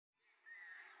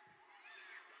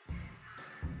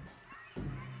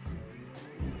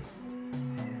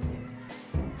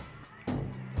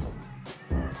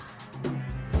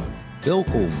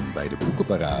Welkom bij de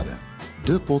Boekenparade.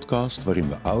 De podcast waarin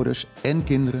we ouders en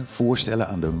kinderen voorstellen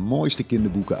aan de mooiste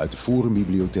kinderboeken uit de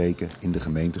Forumbibliotheken in de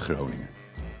gemeente Groningen.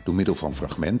 Door middel van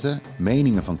fragmenten,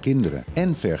 meningen van kinderen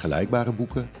en vergelijkbare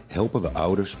boeken helpen we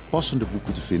ouders passende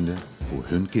boeken te vinden voor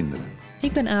hun kinderen.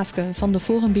 Ik ben Aafke van de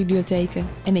Forumbibliotheken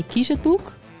en ik kies het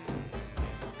boek.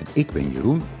 En ik ben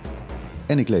Jeroen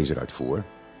en ik lees eruit voor.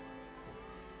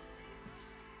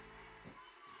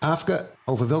 Aafke,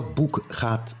 over welk boek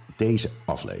gaat deze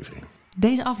aflevering?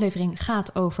 Deze aflevering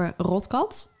gaat over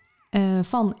Rotkat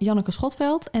van Janneke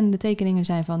Schotveld en de tekeningen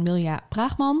zijn van Milja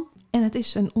Praagman. En het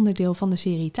is een onderdeel van de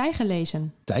serie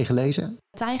Tijgerlezen. Tijgerlezen?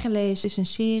 Tijgerlezen is een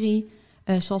serie,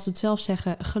 zoals ze het zelf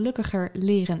zeggen, gelukkiger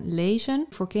leren lezen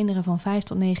voor kinderen van 5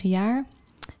 tot 9 jaar.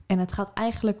 En het gaat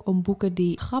eigenlijk om boeken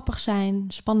die grappig zijn,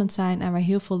 spannend zijn en waar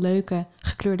heel veel leuke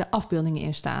gekleurde afbeeldingen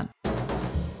in staan.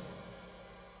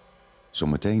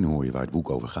 Zometeen hoor je waar het boek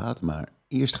over gaat, maar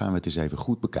eerst gaan we het eens even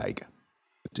goed bekijken.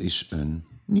 Het is een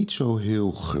niet zo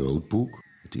heel groot boek.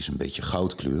 Het is een beetje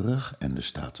goudkleurig en er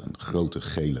staat een grote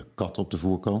gele kat op de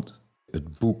voorkant.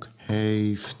 Het boek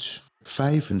heeft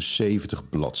 75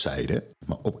 bladzijden,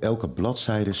 maar op elke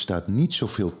bladzijde staat niet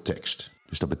zoveel tekst.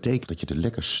 Dus dat betekent dat je er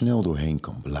lekker snel doorheen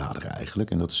kan bladeren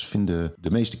eigenlijk. En dat vinden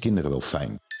de meeste kinderen wel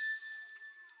fijn.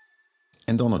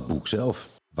 En dan het boek zelf.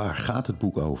 Waar gaat het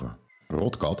boek over?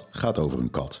 Rotkat gaat over een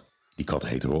kat. Die kat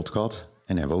heet Rotkat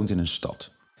en hij woont in een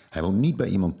stad. Hij woont niet bij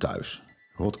iemand thuis.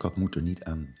 Rotkat moet er niet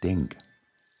aan denken.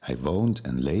 Hij woont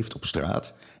en leeft op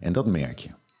straat en dat merk je.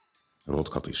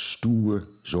 Rotkat is stoer,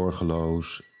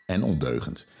 zorgeloos en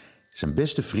ondeugend. Zijn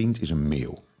beste vriend is een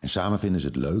meeuw. En samen vinden ze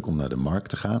het leuk om naar de markt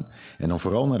te gaan en dan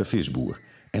vooral naar de visboer.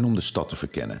 En om de stad te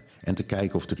verkennen en te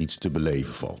kijken of er iets te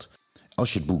beleven valt.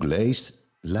 Als je het boek leest,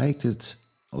 lijkt het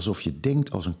alsof je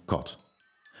denkt als een kat.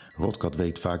 Rotkat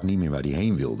weet vaak niet meer waar hij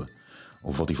heen wilde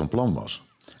of wat hij van plan was.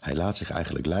 Hij laat zich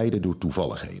eigenlijk leiden door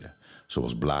toevalligheden.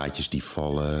 Zoals blaadjes die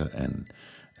vallen en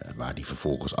waar hij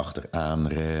vervolgens achteraan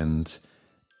rent.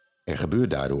 Er gebeurt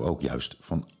daardoor ook juist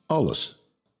van alles.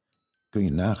 Kun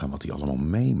je nagaan wat hij allemaal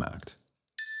meemaakt.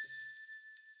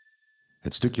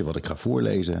 Het stukje wat ik ga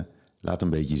voorlezen laat een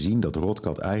beetje zien dat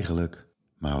Rotkat eigenlijk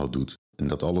maar wat doet en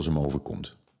dat alles hem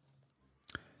overkomt.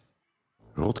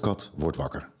 Rotkat wordt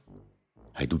wakker.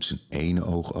 Hij doet zijn ene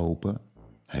oog open.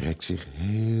 Hij rekt zich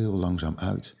heel langzaam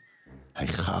uit. Hij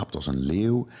gaapt als een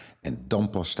leeuw en dan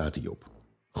pas staat hij op.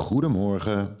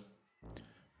 Goedemorgen.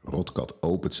 Rotkat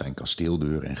opent zijn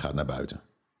kasteeldeur en gaat naar buiten.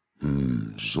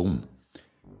 Zon.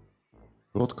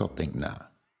 Rotkat denkt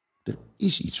na. Er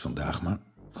is iets vandaag, maar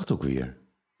wat ook weer?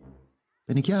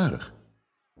 Ben ik jarig?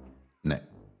 Nee.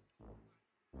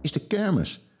 Is de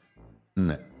kermis?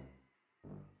 Nee.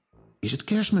 Is het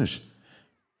Kerstmis?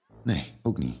 Nee,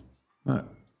 ook niet. Maar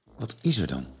wat is er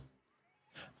dan?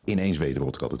 Ineens weet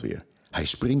Rotkat het weer. Hij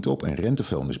springt op en rent de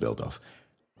vuilnisbelt af.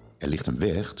 Er ligt een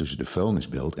weg tussen de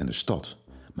vuilnisbelt en de stad.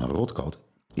 Maar Rotkat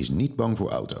is niet bang voor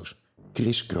auto's.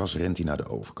 Kriskras rent hij naar de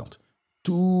overkant.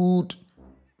 Toet!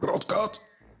 Rotkat!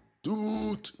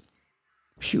 Toet!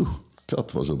 Pjoe,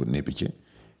 dat was op het nippertje.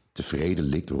 Tevreden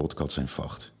likt Rotkat zijn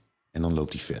vacht. En dan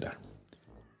loopt hij verder.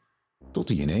 Tot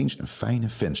hij ineens een fijne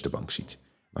vensterbank ziet,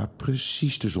 waar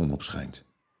precies de zon op schijnt.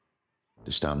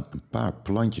 Er staan een paar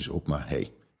plantjes op, maar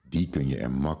hé, die kun je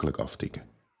er makkelijk aftikken.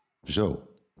 Zo,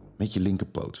 met je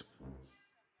linkerpoot.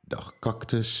 Dag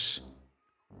cactus,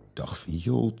 dag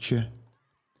viooltje,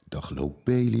 dag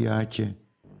lobeliaatje,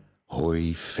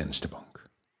 hoi vensterbank.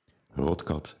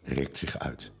 Rotkat rekt zich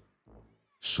uit.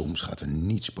 Soms gaat er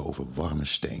niets boven warme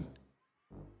steen.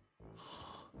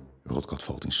 Rotkat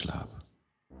valt in slaap.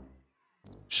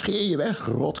 Scheer je weg,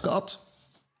 Rotkat!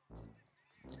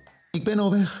 Ik ben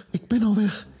al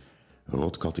weg.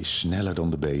 Rotkat is sneller dan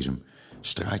de bezem.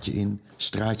 Straatje in,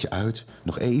 straatje uit,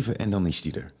 nog even en dan is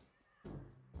hij er.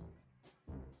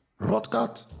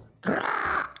 Rotkat!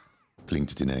 Kraaah! Klinkt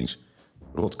het ineens.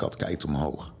 Rotkat kijkt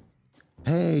omhoog.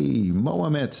 Hé,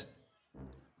 Mohammed!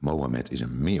 Mohammed is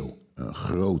een meeuw, een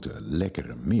grote,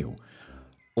 lekkere meeuw.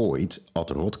 Ooit at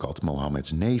Rotkat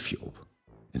Mohammeds neefje op.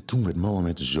 En toen werd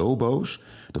Mohammed zo boos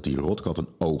dat hij Rotkat een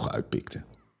oog uitpikte.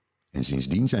 En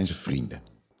sindsdien zijn ze vrienden.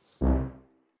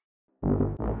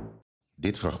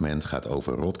 Dit fragment gaat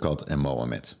over Rotkat en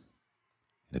Mohammed.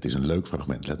 Het is een leuk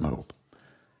fragment, let maar op.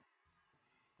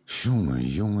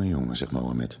 Jongen, zegt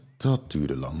Mohammed. Dat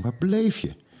duurde lang, waar bleef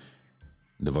je?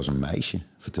 Er was een meisje,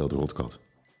 vertelt Rotkat.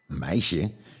 Een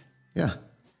meisje? Ja,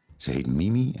 ze heet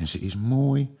Mimi en ze is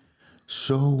mooi.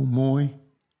 Zo mooi.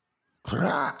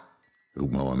 Gra,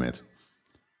 roept Mohammed.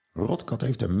 Rotkat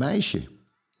heeft een meisje.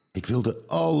 Ik wil er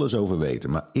alles over weten,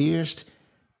 maar eerst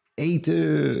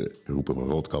eten, roepen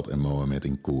Rotkat en Mohammed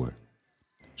in koor.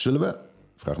 Zullen we?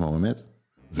 Vraagt Mohammed.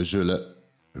 We zullen,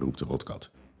 roept de rotkat.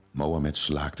 Mohammed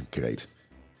slaakt een kreet.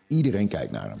 Iedereen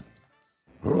kijkt naar hem.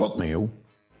 Rotmeeuw!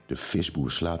 De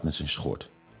visboer slaat met zijn schort.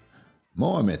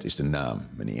 Mohammed is de naam,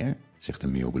 meneer, zegt de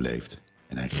meeuw beleefd.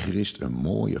 En hij grist een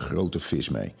mooie grote vis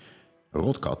mee.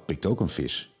 Rotkat pikt ook een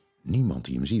vis. Niemand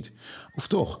die hem ziet. Of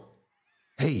toch?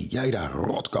 Hé, jij daar,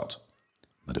 rotkat!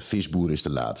 Maar de visboer is te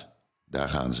laat. Daar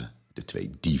gaan ze, de twee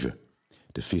dieven.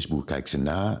 De visboer kijkt ze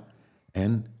na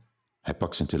en hij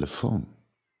pakt zijn telefoon.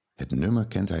 Het nummer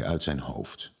kent hij uit zijn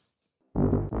hoofd.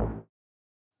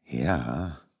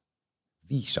 Ja,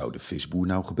 wie zou de visboer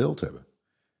nou gebeld hebben?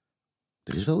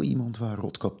 Er is wel iemand waar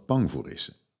Rotkat bang voor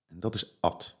is. En dat is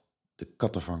Ad, de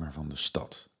kattenvanger van de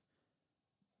stad.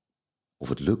 Of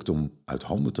het lukt om uit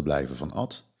handen te blijven van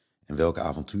Ad en welke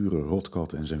avonturen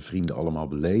Rotkat en zijn vrienden allemaal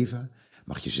beleven,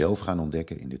 mag je zelf gaan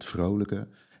ontdekken in dit vrolijke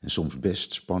en soms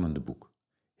best spannende boek.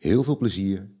 Heel veel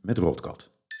plezier met Rotkat.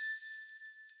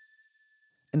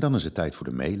 En dan is het tijd voor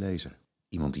de meelezer.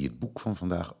 Iemand die het boek van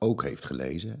vandaag ook heeft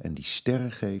gelezen en die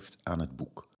sterren geeft aan het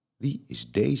boek. Wie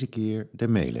is deze keer de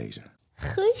meelezer?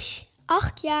 Guus,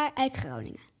 8 jaar, uit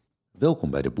Groningen. Welkom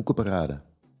bij de Boekenparade.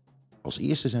 Als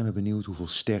eerste zijn we benieuwd hoeveel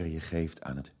sterren je geeft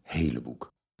aan het hele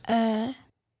boek.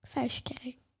 5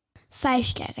 sterren. 5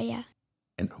 sterren, ja.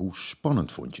 En hoe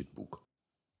spannend vond je het boek?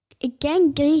 Ik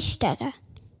denk 3 sterren.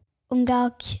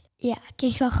 Omdat, ja,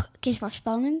 het is wel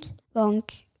spannend.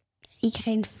 Want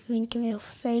iedereen vindt hem heel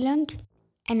vervelend.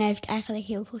 En hij heeft eigenlijk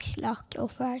heel veel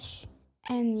slachtoffers.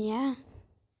 En ja,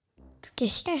 dat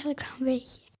is het eigenlijk wel een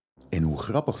beetje. En hoe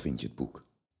grappig vind je het boek?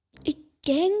 Ik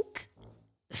denk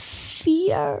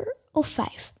 4 of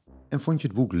 5. En vond je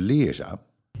het boek leerzaam?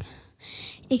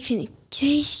 Ik vind het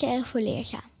 2 sterren voor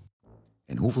leerzaam.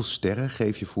 En hoeveel sterren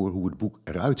geef je voor hoe het boek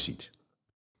eruit ziet?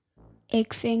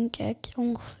 Ik vind het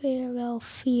ongeveer wel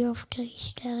 4 of 3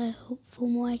 sterren hoe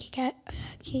mooi het eruit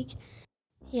ziet.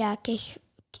 Ja,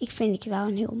 ik vind het wel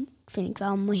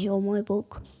een heel mooi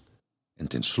boek. En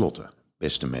tenslotte,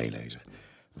 beste meelezer,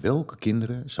 welke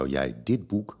kinderen zou jij dit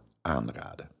boek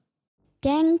aanraden? Ik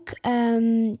denk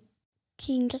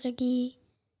kinderen die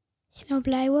snel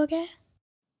blij worden.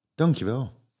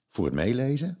 Dankjewel voor het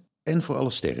meelezen en voor alle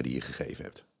sterren die je gegeven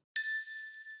hebt.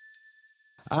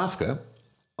 Aafke,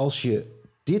 als je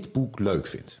dit boek leuk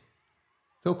vindt,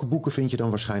 welke boeken vind je dan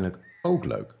waarschijnlijk ook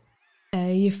leuk?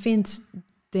 Je vindt,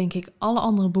 denk ik, alle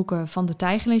andere boeken van de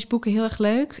Tijgerleesboeken heel erg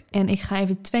leuk. En ik ga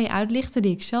even 2 uitlichten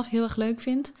die ik zelf heel erg leuk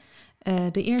vind.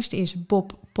 De eerste is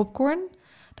Bob Popcorn.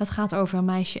 Dat gaat over een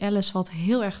meisje Alice wat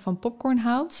heel erg van popcorn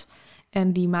houdt.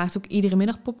 En die maakt ook iedere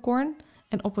middag popcorn.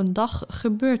 En op een dag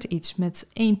gebeurt er iets met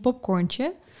 1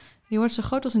 popcorntje. Die wordt zo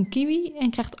groot als een kiwi en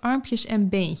krijgt armpjes en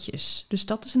beentjes. Dus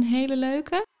dat is een hele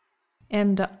leuke.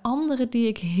 En de andere die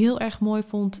ik heel erg mooi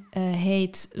vond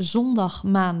heet Zondag,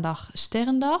 Maandag,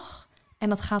 Sterrendag. En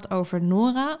dat gaat over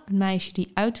Nora, een meisje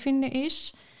die uitvinder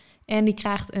is. En die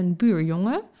krijgt een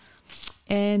buurjongen.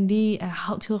 En die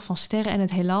houdt heel erg van sterren en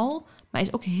het heelal. Maar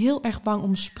is ook heel erg bang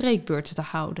om spreekbeurten te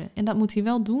houden. En dat moet hij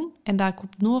wel doen. En daar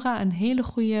komt Nora een hele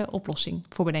goede oplossing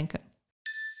voor bedenken.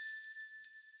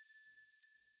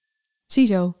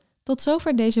 Ziezo, tot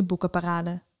zover deze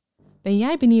boekenparade. Ben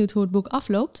jij benieuwd hoe het boek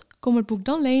afloopt? Kom het boek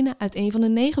dan lenen uit een van de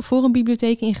 9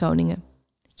 forumbibliotheken in Groningen.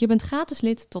 Je bent gratis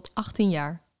lid tot 18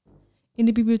 jaar. In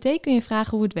de bibliotheek kun je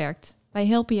vragen hoe het werkt. Wij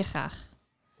helpen je graag.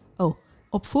 Oh,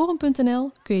 op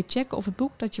forum.nl kun je checken of het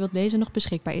boek dat je wilt lezen nog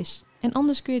beschikbaar is. En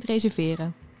anders kun je het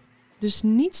reserveren. Dus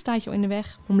niets staat je in de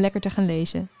weg om lekker te gaan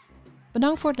lezen.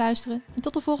 Bedankt voor het luisteren en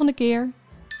tot de volgende keer.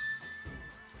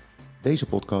 Deze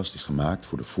podcast is gemaakt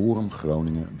voor de Forum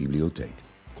Groningen Bibliotheek.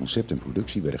 Concept en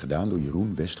productie werden gedaan door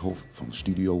Jeroen Westhof van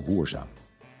Studio Hoorzaam.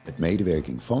 Met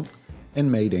medewerking van en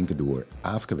meedenken door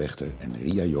Aafke Wechter en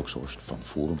Ria Jokshorst van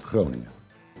Forum Groningen.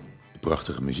 De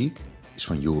prachtige muziek is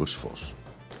van Joris Vos.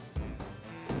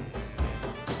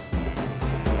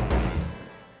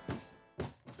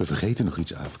 We vergeten nog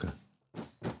iets, Aafke.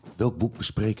 Welk boek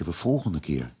bespreken we volgende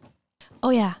keer?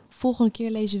 Oh ja, volgende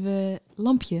keer lezen we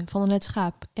Lampje van Annette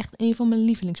Schaap. Echt een van mijn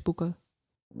lievelingsboeken.